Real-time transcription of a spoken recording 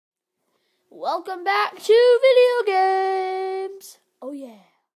Welcome back to video games. Oh yeah.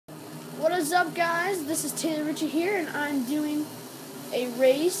 What is up, guys? This is Ritchey here, and I'm doing a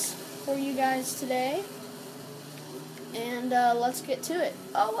race for you guys today. And let's get to it.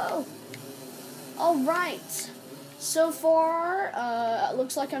 Oh, whoa. All right. So far, it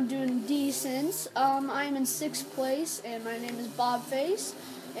looks like I'm doing decent. I'm in 6th place, and my name is Bobface.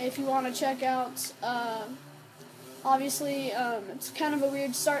 If you want to check out, obviously, it's kind of a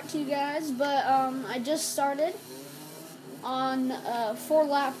weird start to you guys, but I just started on a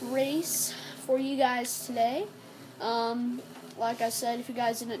 4-lap race for you guys today. Like I said, if you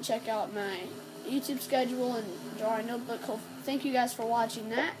guys didn't check out my YouTube schedule and drawing notebook, thank you guys for watching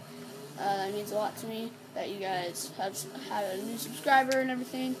that. It means a lot to me that you guys have had a new subscriber and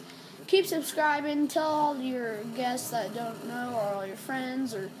everything. Keep subscribing. Tell all your guests that don't know, or all your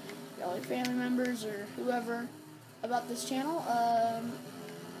friends, or all your family members, or whoever about this channel.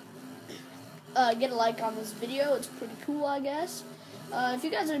 Get a like on this video. It's pretty cool, I guess. If you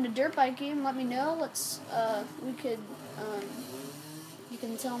guys are into dirt biking, let me know. You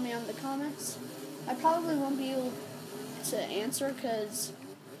can tell me in the comments. I probably won't be able to answer because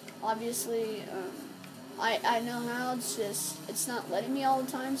obviously I know how. It's not letting me all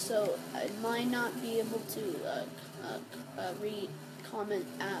the time, so I might not be able to comment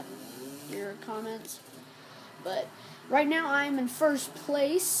at your comments. But right now I'm in 1st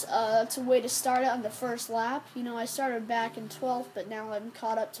place. That's a way to start it on the 1st lap. You know, I started back in 12th, but now I'm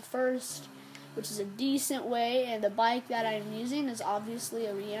caught up to 1st, which is a decent way. And the bike that I'm using is obviously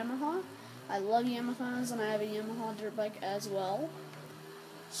a Yamaha. I love Yamahas, and I have a Yamaha dirt bike as well.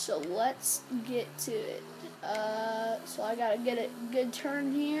 So let's get to it. So I gotta get a good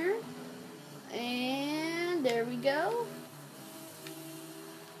turn here. And there we go.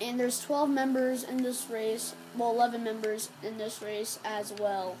 And there's 12 members in this race, well, 11 members in this race as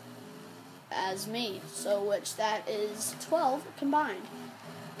well as me, so which that is 12 combined.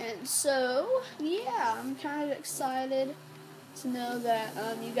 And so, yeah, I'm kind of excited to know that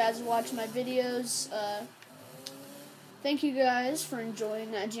you guys watch my videos. Thank you guys for enjoying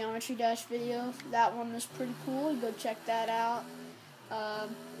that Geometry Dash video. That one was pretty cool. Go check that out.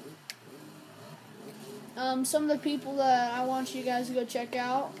 Some of the people that I want you guys to go check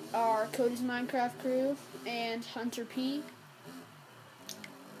out are Codys Minecraft Crew and Hunter P.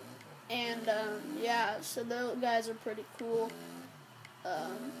 And, yeah, so those guys are pretty cool.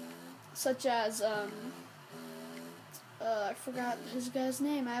 Such as, I forgot his guy's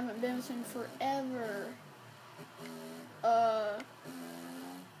name. I haven't been with him forever.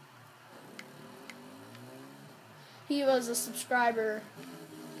 He was a subscriber.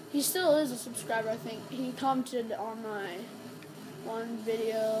 He still is a subscriber, I think. He commented on my one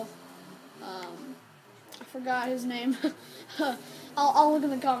video. I forgot his name. I'll look in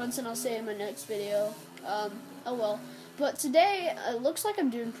the comments and I'll say it in my next video. Oh well. But today, it looks like I'm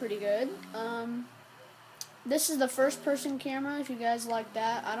doing pretty good. This is the 1st-person camera, if you guys like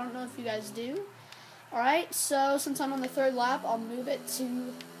that. I don't know if you guys do. Alright, so since I'm on the 3rd lap, I'll move it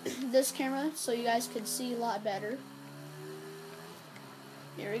to this camera so you guys can see a lot better.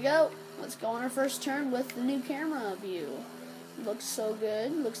 Here we go. Let's go on our 1st turn with the new camera view. Looks so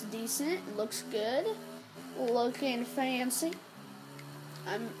good. Looks decent. Looks good. Looking fancy.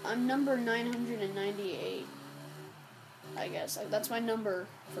 I'm number 998. I guess that's my number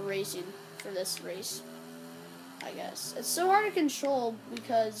for racing for this race. I guess it's so hard to control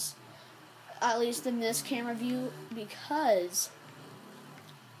because, at least in this camera view, because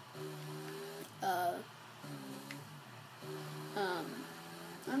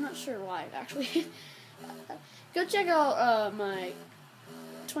I'm not sure why, actually. Go check out my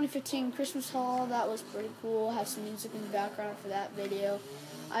 2015 Christmas haul. That was pretty cool. I have some music in the background for that video.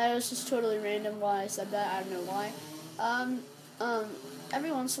 I was just totally random why I said that. I don't know why.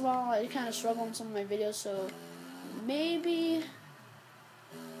 Every once in a while, I kind of struggle on some of my videos, so maybe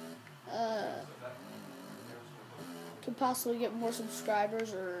could possibly get more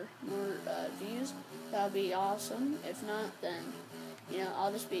subscribers or more views. That would be awesome. If not, then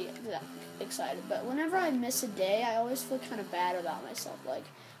I'll just be excited. But whenever I miss a day, I always feel kind of bad about myself. Like,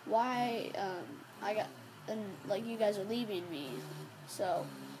 why you guys are leaving me. So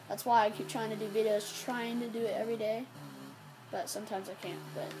that's why I keep trying to do videos, trying to do it every day. But sometimes I can't.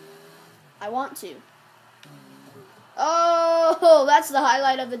 But I want to. Oh, that's the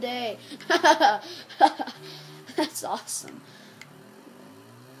highlight of the day. That's awesome.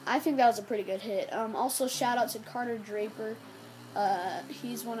 I think that was a pretty good hit. Also, shout out to Carter Draper.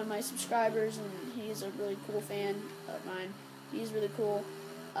 He's one of my subscribers, and he's a really cool fan of mine. He's really cool.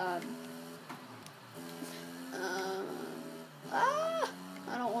 I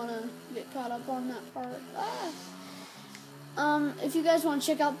don't want to get caught up on that part. If you guys want to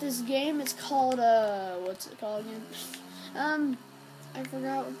check out this game, it's called, what's it called again? I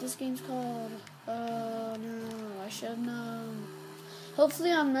forgot what this game's called. Oh, no, I should have known.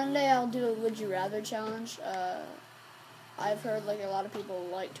 Hopefully on Monday I'll do a Would You Rather challenge. I've heard, like, a lot of people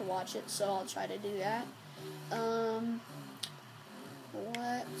like to watch it, so I'll try to do that.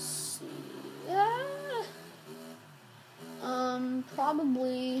 Let's see.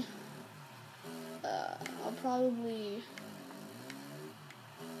 Probably, I'll probably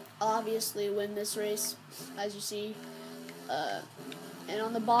obviously win this race, as you see. And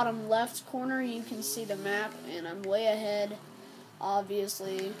on the bottom left corner, you can see the map, and I'm way ahead,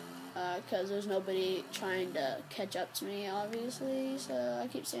 obviously, because there's nobody trying to catch up to me, obviously. So I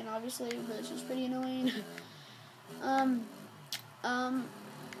keep saying obviously, but it's just pretty annoying.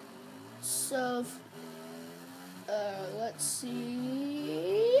 So, let's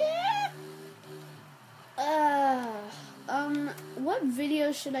see. What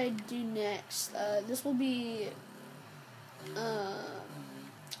video should I do next? This will be,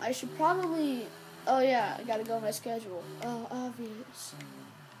 I should probably, oh yeah, I gotta go on my schedule. Oh, obvious.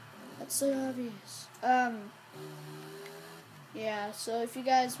 That's so obvious. Yeah, so if you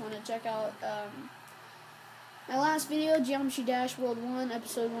guys want to check out, my last video, Geometry Dash World 1,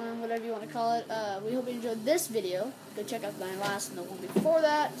 Episode 1, whatever you want to call it, we hope you enjoyed this video. Go check out my last and the one before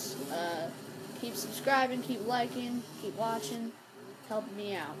that. Keep subscribing, keep liking, keep watching, helping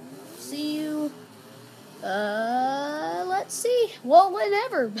me out. See you, let's see, well,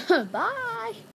 whenever. Bye!